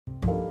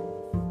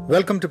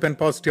Welcome to Pen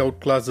Positive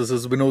Outclass. This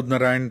is Vinod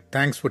Narayan.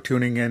 Thanks for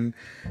tuning in.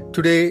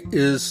 Today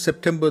is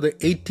September the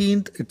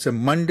 18th. It's a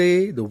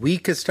Monday. The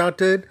week has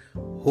started.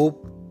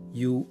 Hope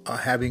you are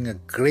having a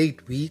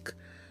great week.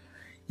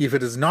 If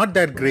it is not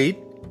that great,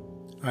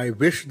 I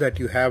wish that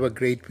you have a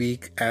great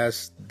week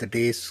as the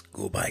days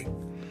go by.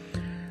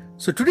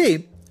 So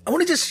today, I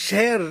want to just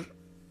share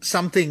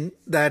something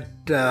that,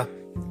 a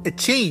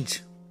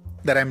change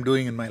that I'm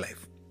doing in my life.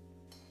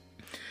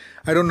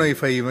 I don't know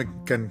if I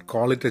even can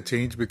call it a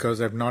change because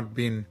I've not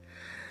been...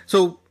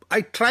 So I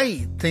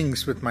try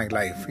things with my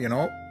life,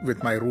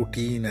 with my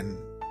routine and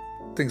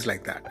things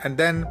like that. And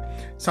then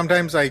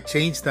sometimes I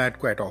change that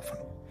quite often.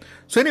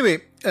 So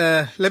anyway,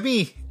 let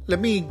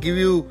me give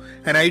you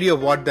an idea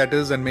of what that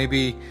is, and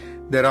maybe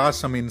there are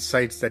some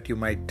insights that you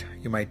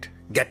might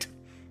get.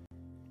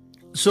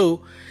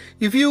 So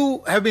if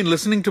you have been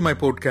listening to my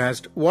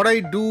podcast, what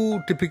I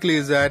do typically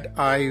is that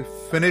I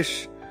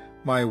finish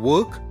my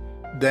work.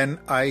 Then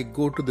I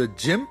go to the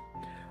gym.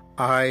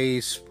 I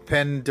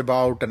spend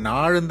about an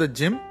hour in the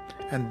gym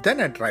and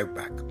then I drive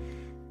back.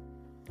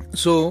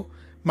 So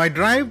my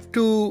drive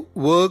to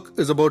work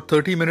is about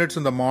 30 minutes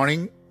in the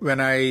morning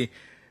when I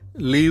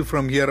leave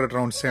from here at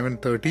around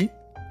 7:30.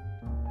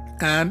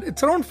 And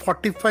it's around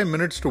 45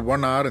 minutes to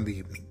 1 hour in the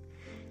evening.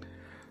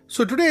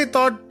 So today I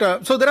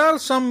thought, so there are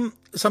some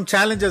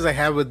challenges I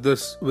have with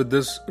this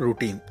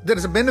routine. There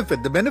is a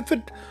benefit. The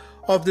benefit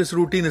of this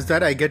routine is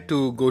that I get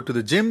to go to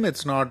the gym.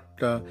 It's not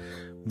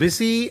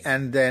busy,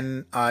 and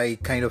then I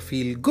kind of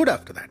feel good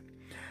after that.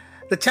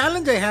 The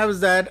challenge I have is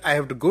that I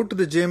have to go to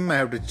the gym, I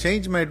have to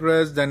change my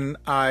dress, then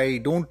I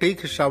don't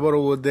take a shower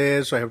over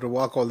there, so I have to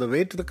walk all the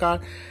way to the car.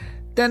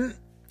 Then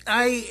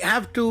I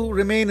have to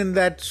remain in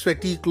that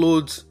sweaty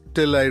clothes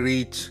till I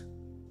reach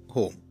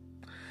home.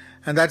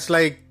 And that's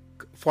like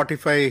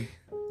 45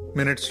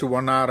 minutes to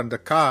 1 hour in the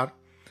car.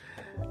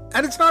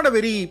 And it's not a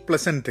very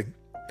pleasant thing.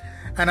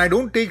 And I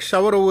don't take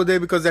shower over there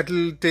because that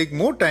will take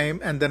more time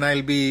and then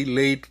I'll be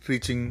late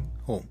reaching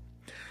home.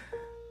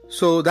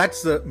 So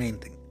that's the main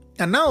thing.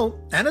 And now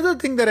another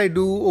thing that I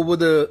do over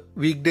the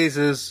weekdays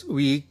is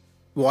we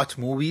watch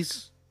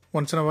movies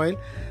once in a while.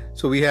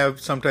 So we have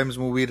sometimes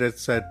movie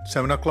that's at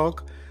 7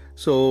 o'clock.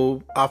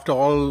 So after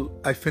all,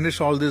 I finish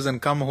all this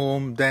and come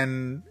home,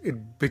 then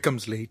it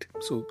becomes late.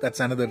 So that's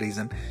another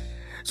reason.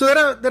 So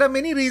there are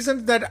many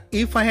reasons that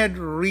if I had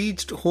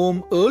reached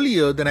home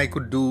earlier, then I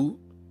could do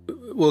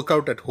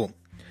workout at home.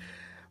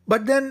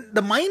 But then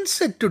the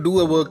mindset to do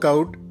a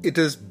workout, it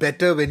is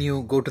better when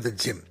you go to the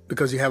gym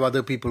because you have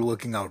other people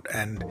working out.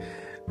 And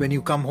when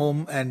you come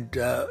home and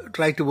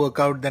try to work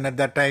out, then at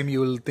that time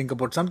you will think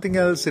about something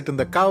else, sit on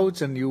the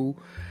couch, and you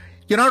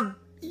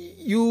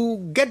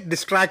get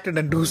distracted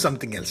and do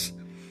something else.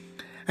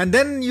 And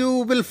then you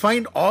will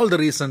find all the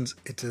reasons.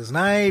 It is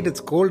night, it's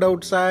cold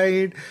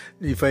outside.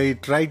 If I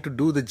try to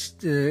do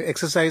the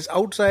exercise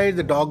outside,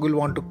 the dog will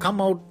want to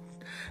come out.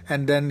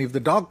 And then if the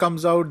dog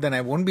comes out, then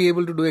I won't be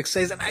able to do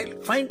exercise. And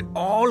I'll find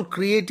all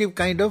creative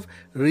kind of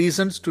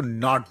reasons to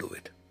not do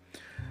it.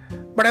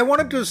 But I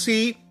wanted to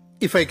see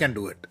if I can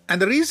do it. And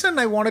the reason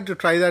I wanted to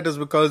try that is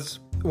because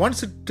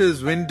once it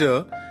is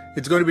winter,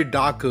 it's going to be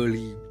dark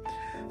early.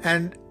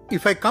 And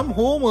if I come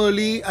home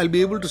early, I'll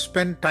be able to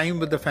spend time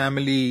with the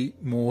family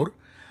more.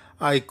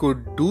 I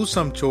could do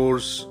some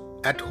chores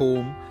at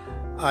home.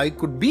 I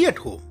could be at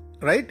home,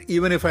 right?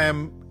 Even if I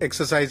am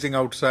exercising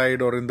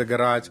outside or in the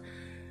garage.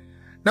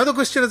 Now the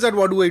question is that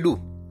what do I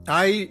do?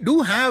 I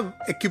do have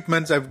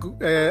equipments.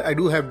 I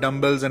do have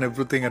dumbbells and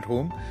everything at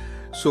home.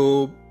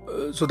 So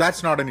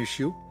that's not an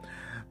issue.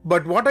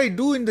 But what I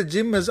do in the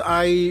gym is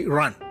I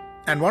run.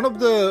 And one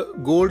of the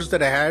goals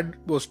that I had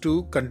was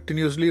to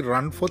continuously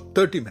run for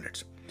 30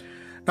 minutes.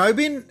 Now I've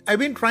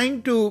been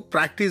trying to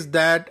practice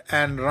that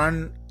and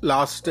run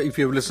if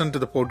you've listened to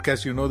the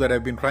podcast, you know that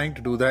I've been trying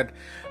to do that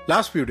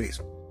last few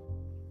days.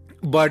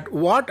 But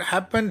what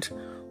happened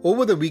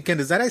over the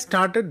weekend is that I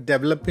started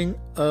developing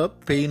a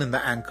pain in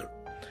the ankle.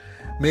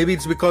 Maybe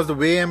it's because the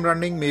way I'm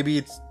running, maybe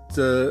it's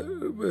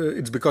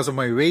because of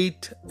my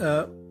weight,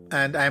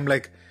 and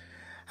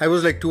I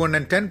was like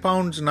 210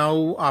 pounds.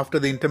 Now after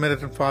the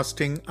intermittent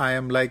fasting, I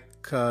am like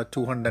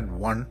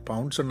 201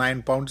 pounds. So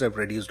 9 pounds I've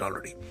reduced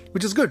already,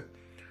 which is good.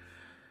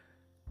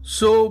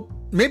 So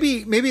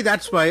maybe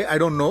that's why, I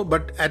don't know.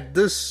 But at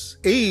this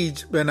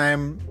age, when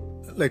I'm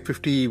like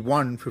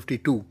 51,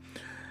 52,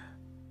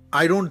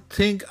 I don't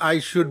think I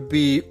should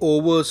be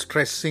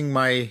over-stressing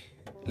my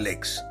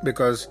legs,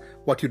 because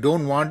what you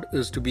don't want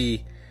is to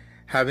be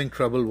having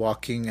trouble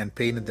walking and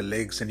pain in the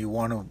legs, and you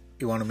want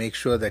to make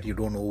sure that you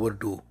don't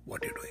overdo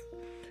what you're doing.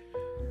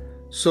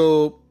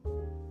 So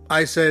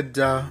I said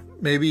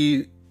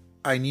maybe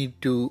I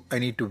need to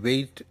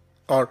wait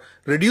or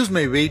reduce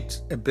my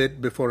weight a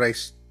bit before I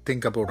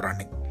think about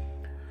running.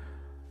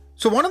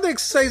 So one of the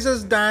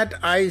exercises that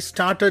I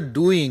started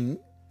doing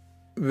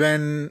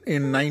when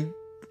in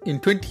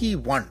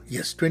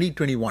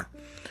 2021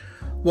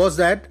 was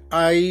that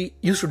I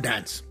used to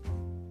dance.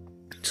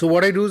 So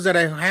what I do is that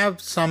I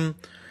have some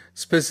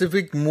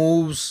specific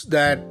moves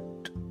that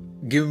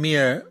give me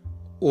a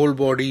whole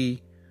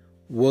body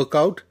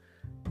workout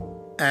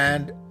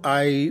and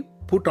I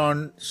put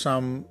on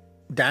some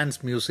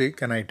dance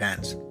music and I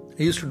dance.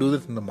 I used to do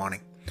this in the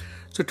morning.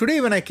 So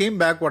today when I came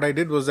back, what I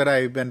did was that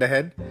I went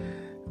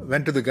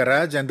to the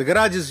garage, and the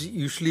garage is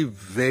usually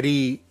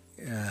very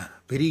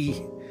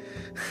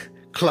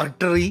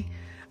cluttery.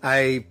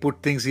 I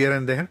put things here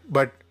and there,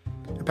 but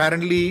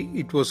apparently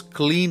it was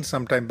cleaned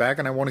some time back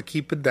and I want to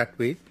keep it that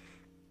way.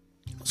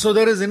 So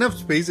there is enough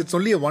space. It's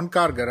only a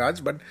one-car garage,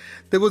 but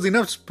there was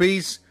enough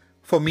space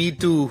for me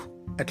to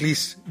at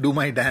least do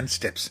my dance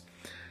steps.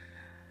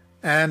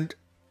 And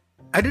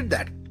I did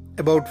that.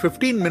 About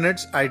 15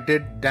 minutes I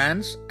did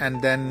dance,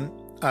 and then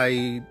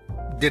I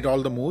did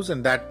all the moves,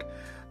 and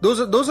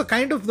those are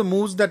kind of the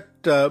moves that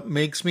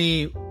makes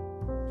me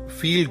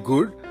feel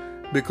good,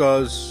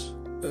 because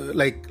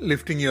like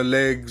lifting your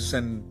legs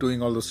and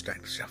doing all those kind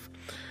of stuff.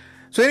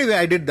 So anyway,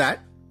 I did that,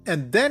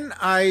 and then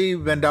I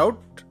went out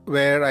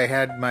where I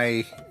had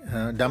my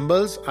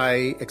dumbbells.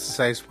 I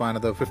exercised for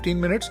another 15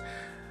 minutes.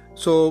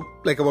 So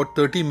like about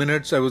 30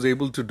 minutes I was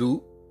able to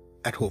do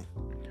at home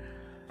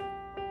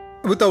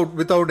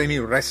without any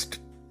rest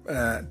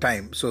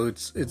time. So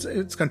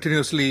it's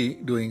continuously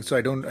doing. So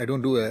I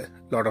don't do a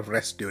lot of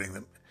rest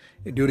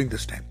during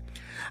this time.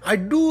 I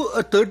do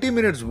a 30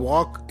 minutes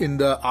walk in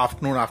the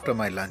afternoon after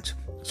my lunch.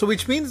 So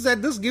which means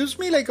that this gives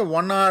me like a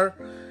 1 hour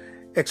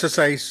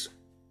exercise,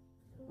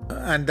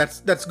 and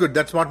that's good.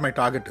 That's what my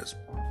target is.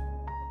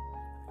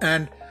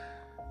 And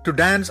to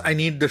dance, I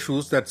need the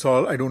shoes. That's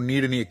all. I don't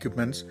need any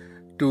equipments.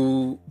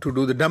 To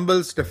do the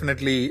dumbbells,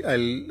 definitely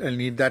I'll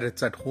need that.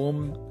 It's at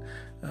home.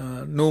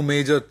 No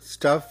major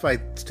stuff. I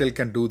still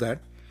can do that.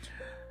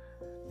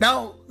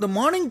 Now, the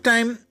morning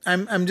time,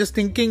 I'm just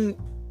thinking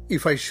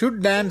if I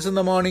should dance in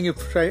the morning.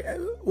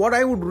 What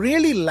I would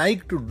really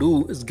like to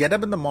do is get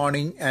up in the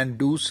morning and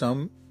do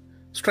some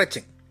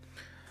stretching.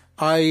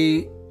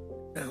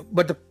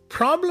 But the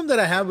problem that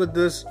I have with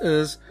this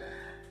is,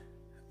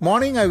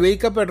 morning I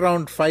wake up at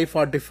around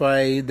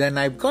 5:45, then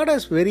I've got a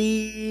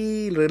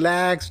very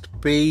relaxed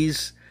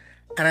pace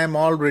and I'm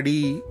all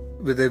ready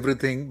with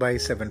everything by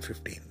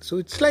 7:15. So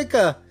it's like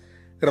a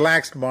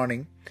relaxed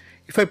morning.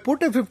 If I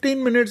put a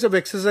 15 minutes of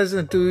exercise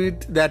into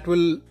it,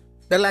 that'll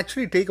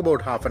actually take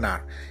about half an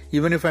hour.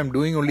 Even if I'm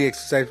doing only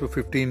exercise for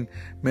 15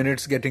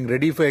 minutes, getting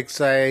ready for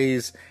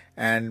exercise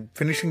and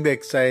finishing the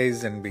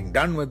exercise and being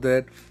done with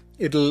it,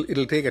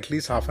 it'll take at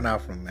least half an hour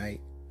from my.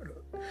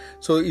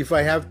 So if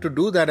I have to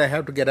do that, I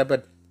have to get up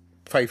at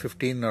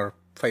 5:15 or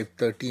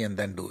 5:30 and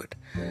then do it.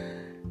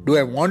 Do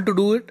I want to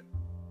do it?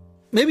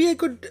 Maybe I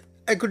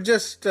could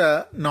just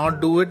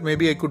not do it.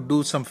 Maybe I could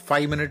do some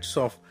 5 minutes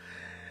of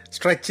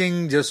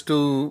stretching just to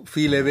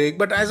feel awake.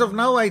 But as of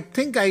now, I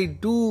think I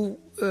do.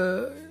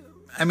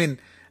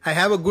 I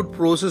have a good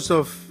process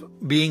of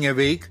being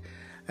awake.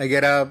 I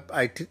get up,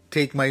 I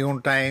take my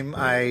own time,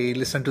 I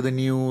listen to the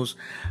news,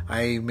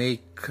 I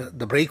make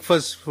the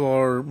breakfast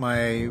for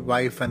my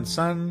wife and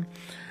son,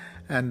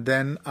 and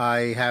then I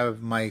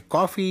have my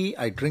coffee,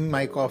 I drink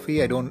my coffee.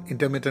 I don't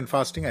intermittent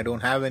fasting, I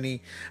don't have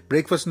any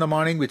breakfast in the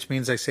morning, which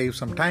means I save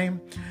some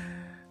time.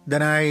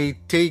 Then I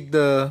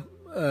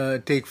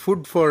take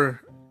food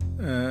for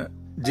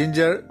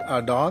Ginger,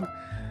 our dog,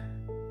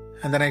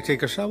 and then I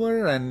take a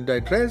shower and I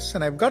dress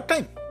and I've got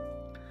time.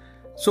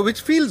 So which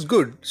feels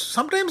good.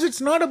 Sometimes it's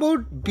not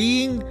about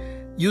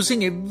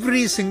using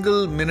every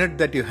single minute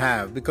that you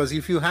have, because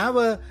if you have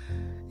a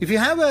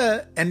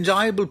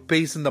enjoyable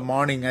pace in the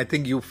morning, I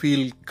think you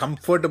feel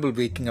comfortable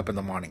waking up in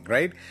the morning,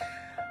 right?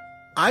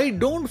 I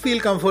don't feel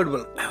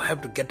comfortable. I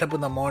have to get up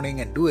in the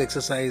morning and do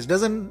exercise.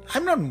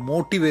 I'm not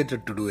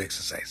motivated to do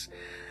exercise.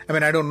 I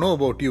mean, I don't know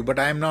about you, but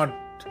I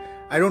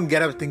don't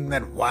get up thinking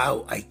that,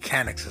 wow, I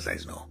can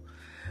exercise. No.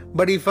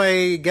 But if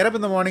I get up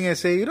in the morning, I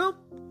say,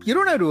 you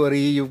don't have to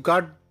worry. You've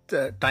got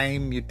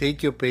time. You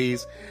take your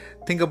pace.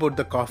 Think about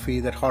the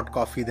coffee, that hot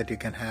coffee that you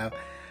can have.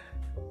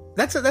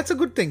 That's a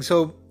good thing.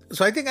 So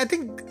I think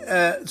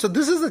so.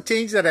 This is the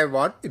change that I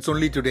want. It's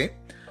only today.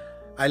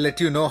 I'll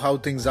let you know how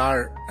things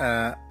are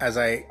as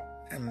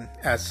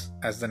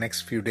the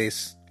next few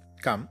days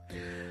come.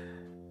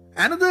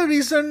 Another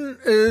reason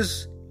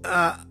is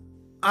I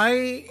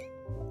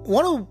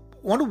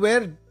want to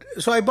wear.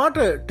 So I bought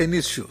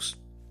tennis shoes.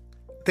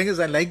 Thing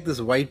is, I like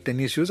this white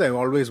tennis shoes. I've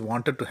always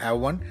wanted to have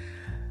one.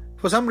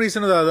 For some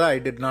reason or the other, I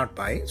did not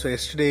buy. So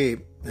yesterday,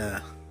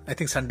 I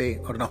think Saturday,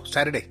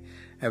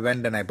 I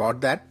went and I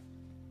bought that.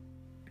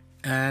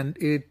 And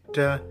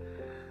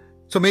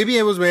so maybe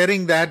I was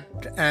wearing that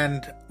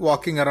and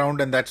walking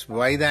around, and that's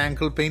why the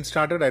ankle pain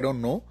started. I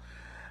don't know.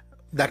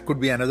 That could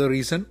be another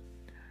reason.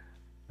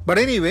 But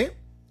anyway,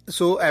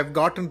 so I've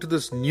got into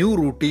this new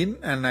routine,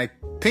 and I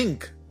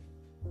think,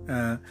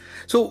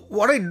 so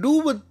what I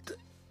do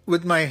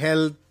with my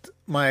health,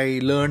 my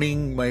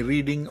learning, my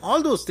reading,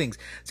 all those things.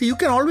 See, you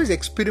can always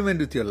experiment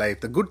with your life.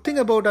 The good thing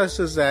about us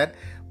is that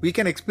we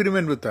can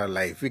experiment with our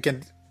life. We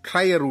can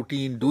try a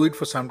routine, do it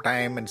for some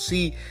time and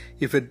see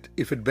if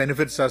it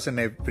benefits us in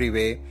every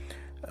way,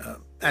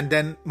 and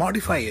then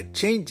modify it,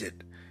 change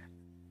it.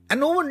 And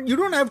you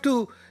don't have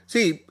to,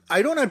 see,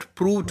 I don't have to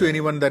prove to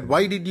anyone that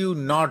why did you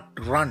not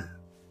run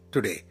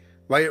today?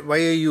 Why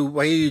are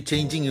you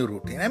changing your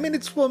routine? I mean,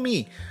 it's for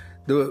me.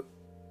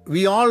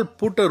 We all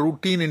put a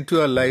routine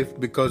into our life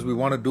because we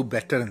want to do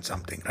better in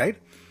something, right?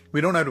 We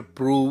don't have to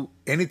prove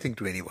anything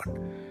to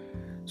anyone.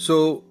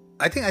 So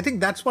I think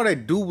that's what I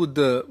do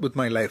with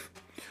my life.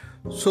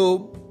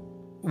 So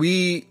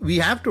we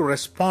have to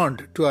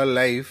respond to our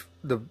life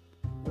the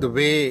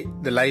way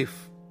the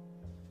life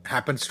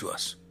happens to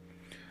us.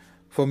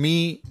 For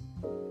me,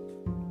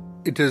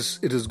 it is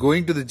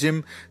going to the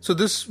gym. So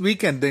this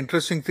weekend, the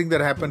interesting thing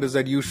that happened is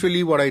that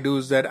usually what I do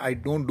is that I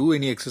don't do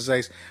any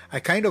exercise. I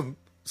kind of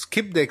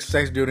skip the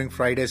exercise during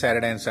Friday,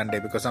 Saturday and Sunday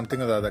because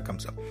something or the other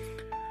comes up.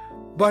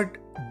 But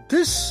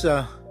this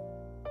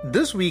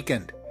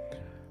weekend,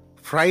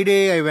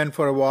 Friday I went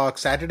for a walk,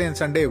 Saturday and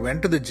Sunday I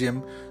went to the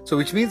gym. So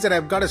which means that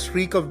I've got a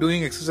streak of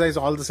doing exercise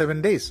all the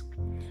 7 days.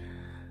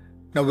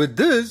 Now with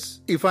this,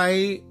 if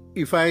I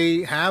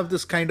have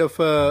this kind of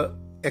a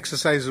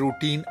exercise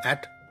routine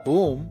at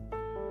home,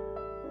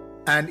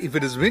 and if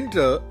it is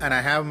winter and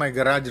I have my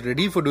garage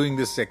ready for doing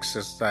this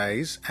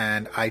exercise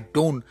and I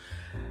don't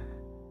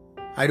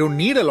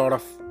need a lot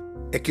of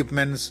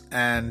equipments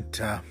and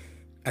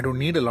I don't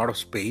need a lot of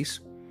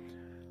space,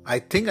 I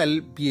think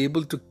I'll be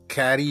able to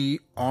carry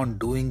on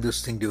doing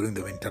this thing during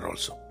the winter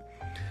also.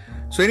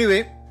 So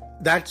anyway,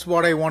 that's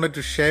what I wanted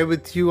to share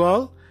with you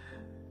all.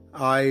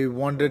 I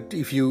wondered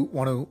if you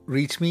want to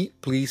reach me,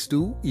 please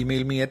do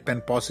email me at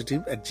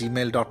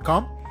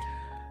penpositive@gmail.com.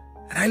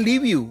 And I'll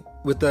leave you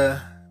with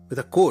a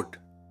quote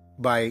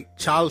by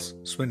Charles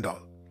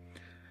Swindoll.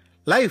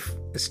 Life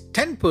is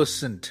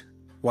 10%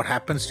 what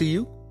happens to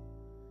you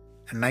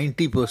and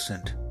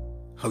 90%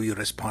 how you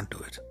respond to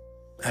it.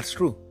 That's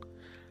true.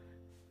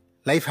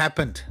 Life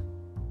happened,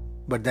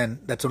 but then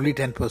that's only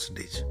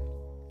 10%.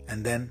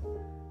 And then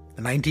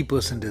the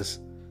 90% is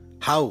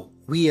how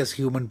we as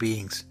human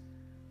beings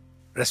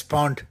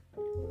respond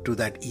to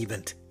that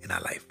event in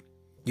our life.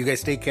 You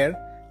guys take care.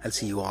 I'll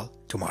see you all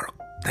tomorrow.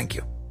 Thank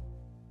you.